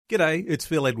G'day, it's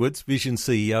Phil Edwards, Vision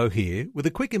CEO here, with a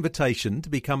quick invitation to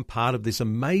become part of this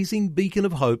amazing beacon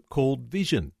of hope called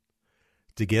Vision.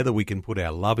 Together we can put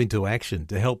our love into action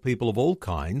to help people of all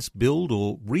kinds build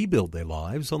or rebuild their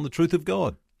lives on the truth of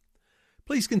God.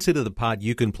 Please consider the part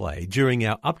you can play during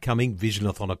our upcoming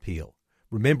Visionathon appeal,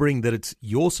 remembering that it's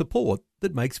your support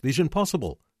that makes Vision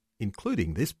possible,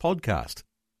 including this podcast.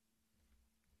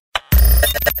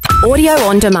 Audio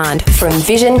on demand from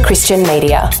Vision Christian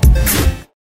Media.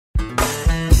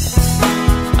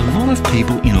 A lot of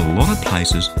people in a lot of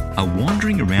places are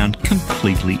wandering around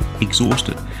completely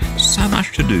exhausted. So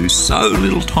much to do, so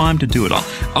little time to do it.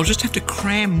 I'll just have to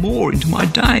cram more into my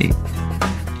day.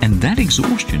 And that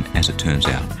exhaustion, as it turns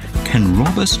out, can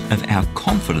rob us of our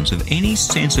confidence, of any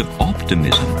sense of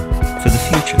optimism for the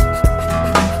future.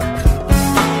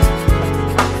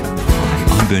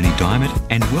 I'm Bernie Diamond,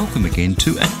 and welcome again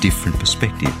to A Different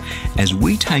Perspective as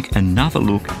we take another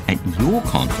look at your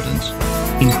confidence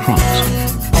in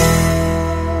Christ.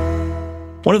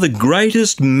 One of the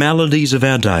greatest maladies of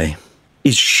our day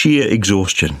is sheer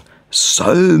exhaustion.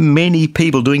 So many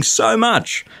people doing so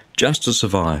much just to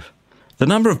survive. The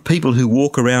number of people who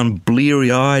walk around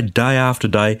bleary-eyed day after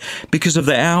day because of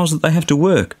the hours that they have to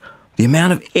work, the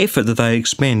amount of effort that they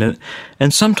expend,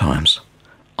 and sometimes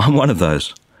I'm one of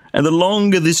those. And the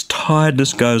longer this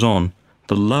tiredness goes on,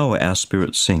 the lower our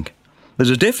spirits sink.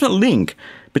 There's a definite link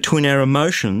between our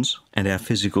emotions and our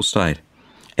physical state.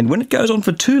 And when it goes on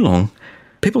for too long,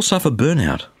 people suffer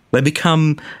burnout. They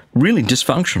become really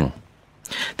dysfunctional.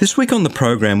 This week on the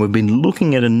program, we've been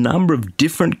looking at a number of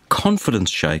different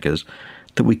confidence shakers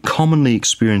that we commonly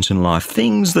experience in life,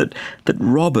 things that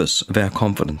rob us of our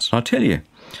confidence. And I tell you,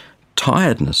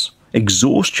 tiredness,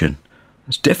 exhaustion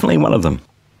is definitely one of them.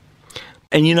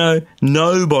 And you know,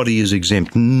 nobody is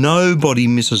exempt. Nobody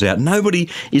misses out. Nobody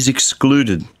is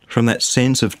excluded from that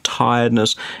sense of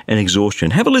tiredness and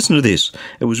exhaustion. Have a listen to this.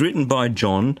 It was written by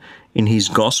John in his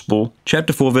Gospel,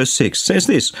 chapter 4, verse 6. It says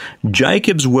this: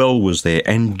 Jacob's well was there,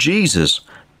 and Jesus,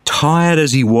 tired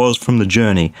as he was from the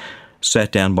journey,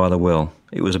 sat down by the well.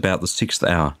 It was about the 6th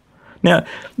hour. Now,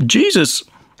 Jesus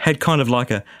had kind of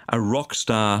like a rock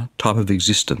star type of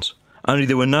existence, only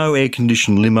there were no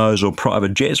air-conditioned limos or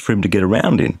private jets for him to get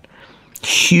around in.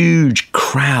 Huge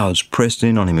crowds pressed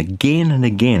in on him again and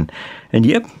again. And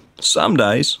yep, some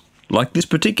days, like this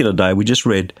particular day we just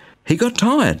read, he got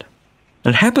tired.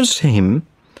 It happens to him,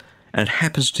 and it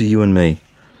happens to you and me.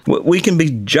 We can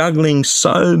be juggling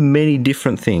so many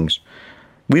different things.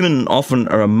 Women often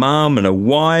are a mum and a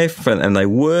wife, and they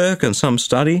work, and some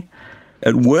study.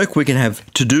 At work, we can have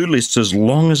to-do lists as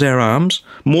long as our arms,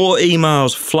 more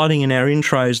emails flooding in our in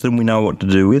trays than we know what to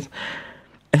do with.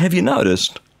 And have you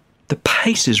noticed? The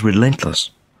pace is relentless.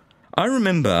 I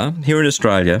remember here in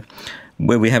Australia,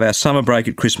 where we have our summer break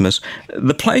at Christmas,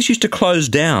 the place used to close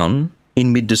down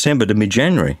in mid-December to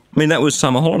mid-January. I mean, that was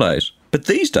summer holidays. But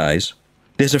these days,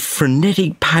 there's a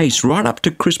frenetic pace right up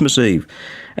to Christmas Eve,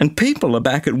 and people are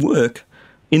back at work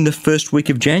in the first week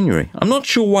of January. I'm not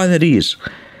sure why that is,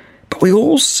 but we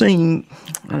all seem,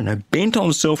 bent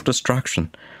on self-destruction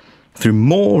through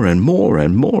more and more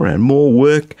and more and more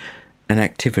work and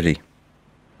activity.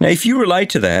 Now, if you relate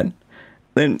to that,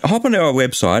 then hop onto our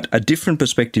website,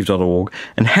 adifferentperspective.org,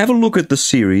 and have a look at the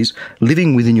series,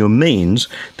 Living Within Your Means,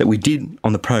 that we did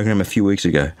on the program a few weeks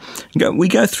ago. We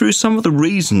go through some of the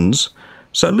reasons.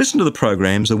 So listen to the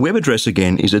programs. The web address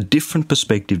again is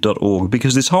adifferentperspective.org,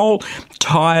 because this whole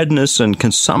tiredness and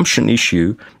consumption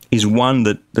issue is one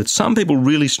that some people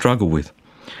really struggle with.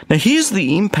 Now, here's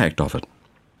the impact of it.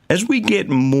 As we get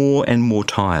more and more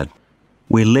tired,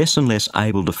 we're less and less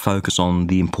able to focus on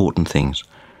the important things,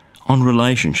 on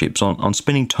relationships, on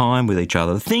spending time with each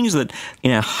other, the things that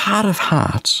in our heart of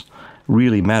hearts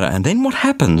really matter. And then what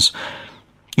happens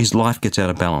is life gets out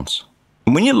of balance.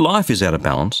 And when your life is out of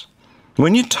balance,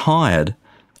 when you're tired,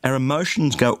 our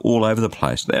emotions go all over the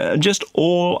place. They're just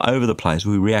all over the place.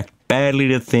 We react badly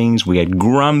to things, we get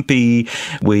grumpy,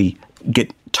 we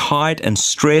get tight and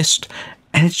stressed,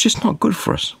 and it's just not good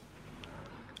for us.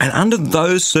 And under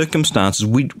those circumstances,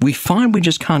 we find we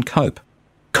just can't cope.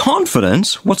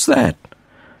 Confidence, what's that?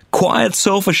 Quiet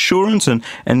self-assurance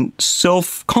and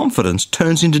self-confidence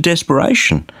turns into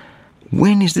desperation.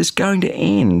 When is this going to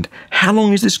end? How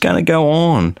long is this going to go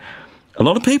on? A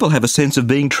lot of people have a sense of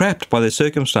being trapped by their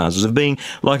circumstances, of being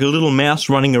like a little mouse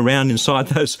running around inside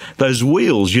those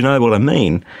wheels, you know what I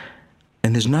mean?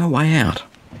 And there's no way out.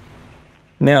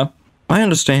 Now, I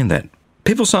understand that.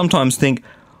 People sometimes think,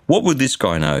 what would this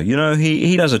guy know? You know,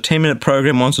 he does a 10-minute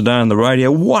program once a day on the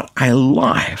radio. What a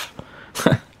life!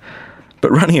 But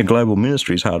running a global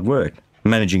ministry is hard work.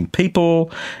 managing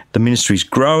people, the ministry's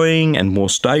growing, and more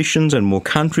stations and more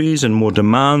countries and more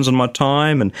demands on my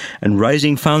time and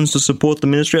raising funds to support the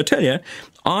ministry. I tell you,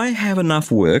 I have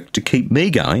enough work to keep me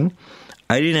going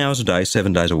 18 hours a day,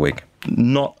 7 days a week.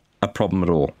 Not a problem at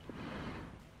all.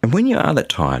 And when you are that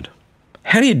tired,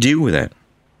 how do you deal with that?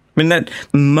 I mean, that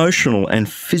emotional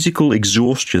and physical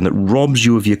exhaustion that robs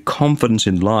you of your confidence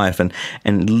in life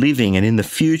and living and in the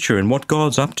future and what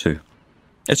God's up to.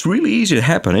 It's really easy to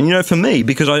happen. And, for me,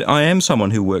 because I am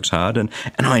someone who works hard and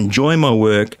I enjoy my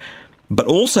work, but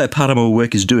also part of my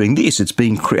work is doing this. It's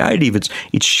being creative.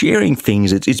 It's sharing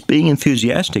things. It's being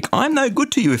enthusiastic. I'm no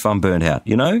good to you if I'm burnt out,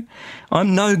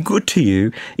 I'm no good to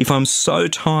you if I'm so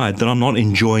tired that I'm not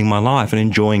enjoying my life and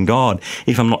enjoying God,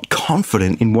 if I'm not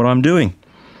confident in what I'm doing.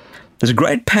 There's a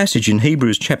great passage in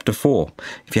Hebrews chapter 4.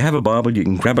 If you have a Bible, you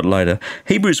can grab it later.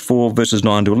 Hebrews 4, verses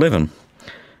 9 to 11.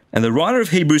 And the writer of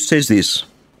Hebrews says this,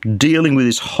 dealing with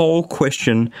this whole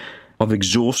question of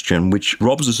exhaustion which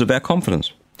robs us of our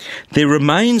confidence. There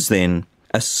remains then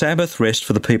a Sabbath rest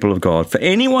for the people of God. For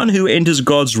anyone who enters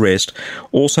God's rest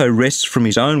also rests from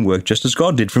his own work, just as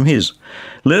God did from his.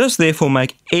 Let us therefore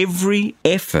make every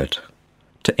effort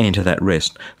to enter that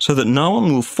rest, so that no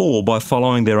one will fall by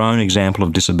following their own example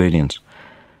of disobedience.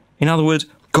 In other words,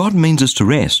 God means us to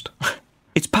rest.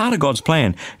 It's part of God's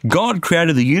plan. God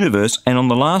created the universe, and on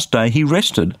the last day he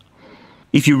rested.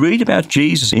 If you read about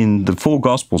Jesus in the 4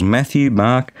 Gospels, Matthew,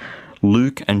 Mark,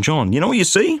 Luke, and John, you know what you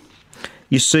see?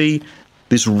 You see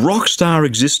this rock star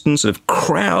existence of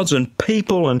crowds and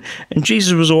people, and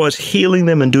Jesus was always healing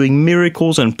them and doing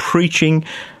miracles and preaching.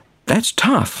 That's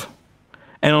tough.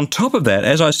 And on top of that,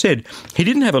 as I said, he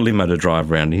didn't have a limo to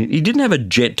drive around in. He didn't have a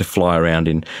jet to fly around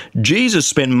in. Jesus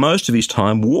spent most of his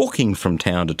time walking from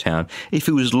town to town. If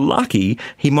he was lucky,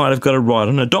 he might have got a ride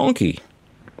on a donkey.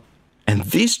 And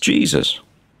this Jesus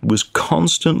was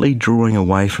constantly drawing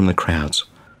away from the crowds,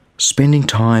 spending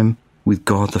time with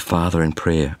God the Father in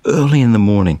prayer, early in the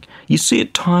morning. You see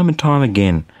it time and time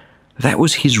again. That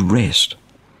was his rest.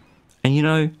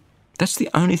 And that's the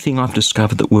only thing I've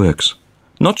discovered that works.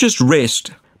 Not just rest,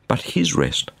 but his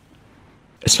rest.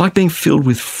 It's like being filled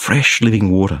with fresh living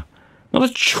water. Not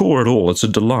a chore at all, it's a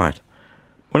delight.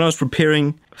 When I was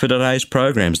preparing for today's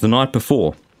programs the night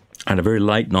before, I had a very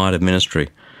late night of ministry.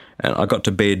 And I got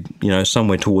to bed,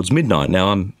 somewhere towards midnight.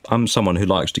 Now, I'm someone who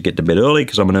likes to get to bed early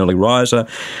because I'm an early riser.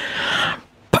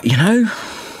 But,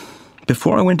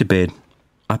 before I went to bed,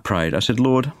 I prayed. I said,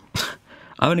 Lord,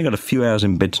 I've only got a few hours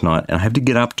in bed tonight, and I have to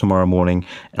get up tomorrow morning,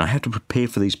 and I have to prepare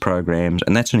for these programs,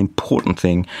 and that's an important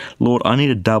thing. Lord, I need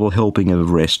a double helping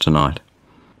of rest tonight.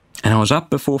 And I was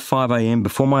up before 5 a.m.,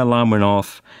 before my alarm went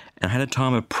off, and I had a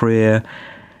time of prayer.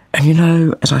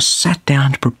 And as I sat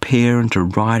down to prepare and to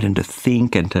write and to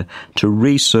think and to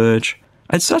research,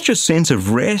 I had such a sense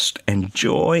of rest and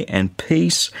joy and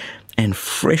peace and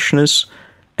freshness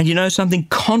and something,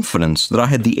 confidence that I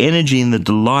had the energy and the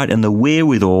delight and the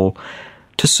wherewithal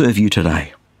to serve you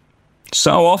today.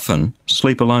 So often,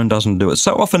 sleep alone doesn't do it.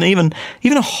 So often, even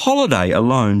a holiday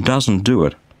alone doesn't do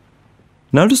it.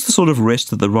 Notice the sort of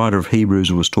rest that the writer of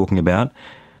Hebrews was talking about.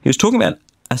 He was talking about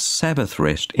a Sabbath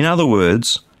rest. In other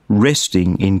words,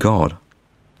 resting in God.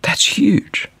 That's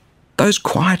huge. Those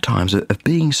quiet times of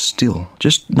being still,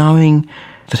 just knowing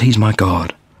that he's my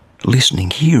God, listening,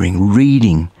 hearing,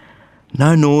 reading,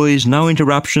 no noise, no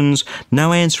interruptions,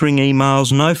 no answering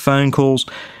emails, no phone calls,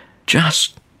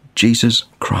 just Jesus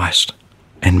Christ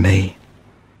and me.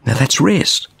 Now that's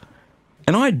rest.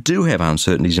 And I do have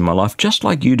uncertainties in my life, just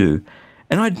like you do.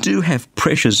 And I do have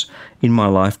pressures in my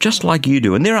life, just like you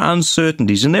do. And there are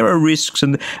uncertainties, and there are risks,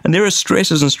 and there are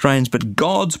stresses and strains. But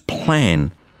God's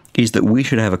plan is that we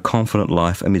should have a confident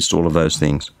life amidst all of those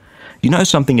things. You know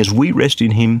something, as we rest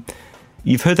in him,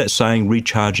 you've heard that saying,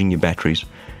 recharging your batteries.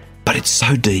 But it's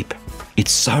so deep.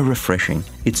 It's so refreshing.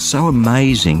 It's so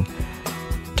amazing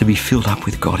to be filled up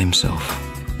with God himself.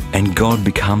 And God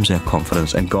becomes our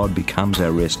confidence, and God becomes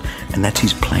our rest. And that's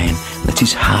his plan, that's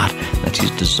his heart, that's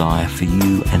his desire for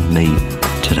you and me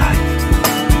today.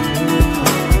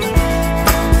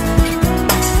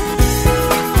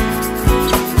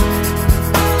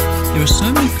 There are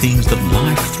so many things that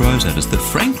life throws at us that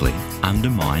frankly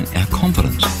undermine our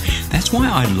confidence. That's why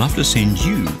I'd love to send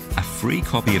you a free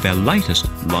copy of our latest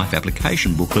life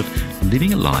application booklet,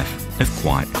 Living a Life of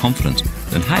Quiet Confidence.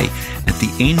 And hey, at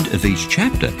the end of each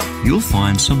chapter, you'll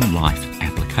find some life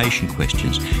application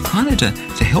questions, kind of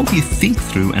to help you think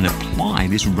through and apply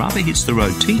this rubber hits the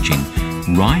road teaching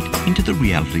right into the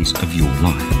realities of your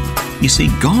life. You see,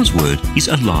 God's Word is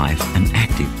alive and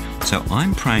active. So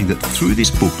I'm praying that through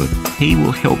this booklet, he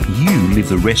will help you live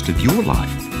the rest of your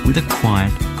life with a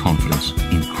quiet confidence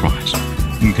in Christ.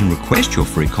 You can request your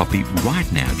free copy right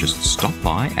now. Just stop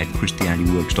by at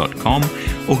christianityworks.com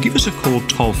or give us a call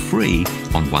toll-free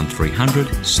on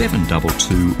 1300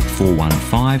 722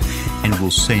 415 and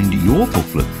we'll send your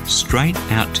booklet straight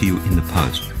out to you in the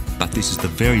post. But this is the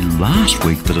very last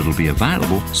week that it'll be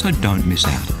available, so don't miss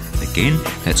out. Again,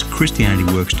 that's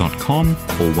christianityworks.com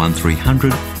or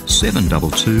 1300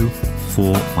 722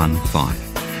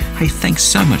 415. Hey, thanks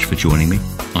so much for joining me.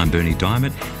 I'm Bernie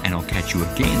Diamond, and I'll catch you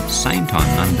again same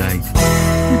time Monday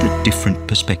with a different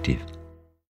perspective.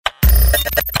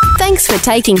 Thanks for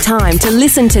taking time to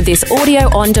listen to this audio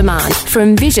on demand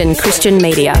from Vision Christian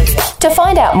Media. To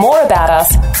find out more about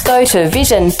us, go to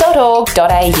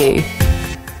vision.org.au.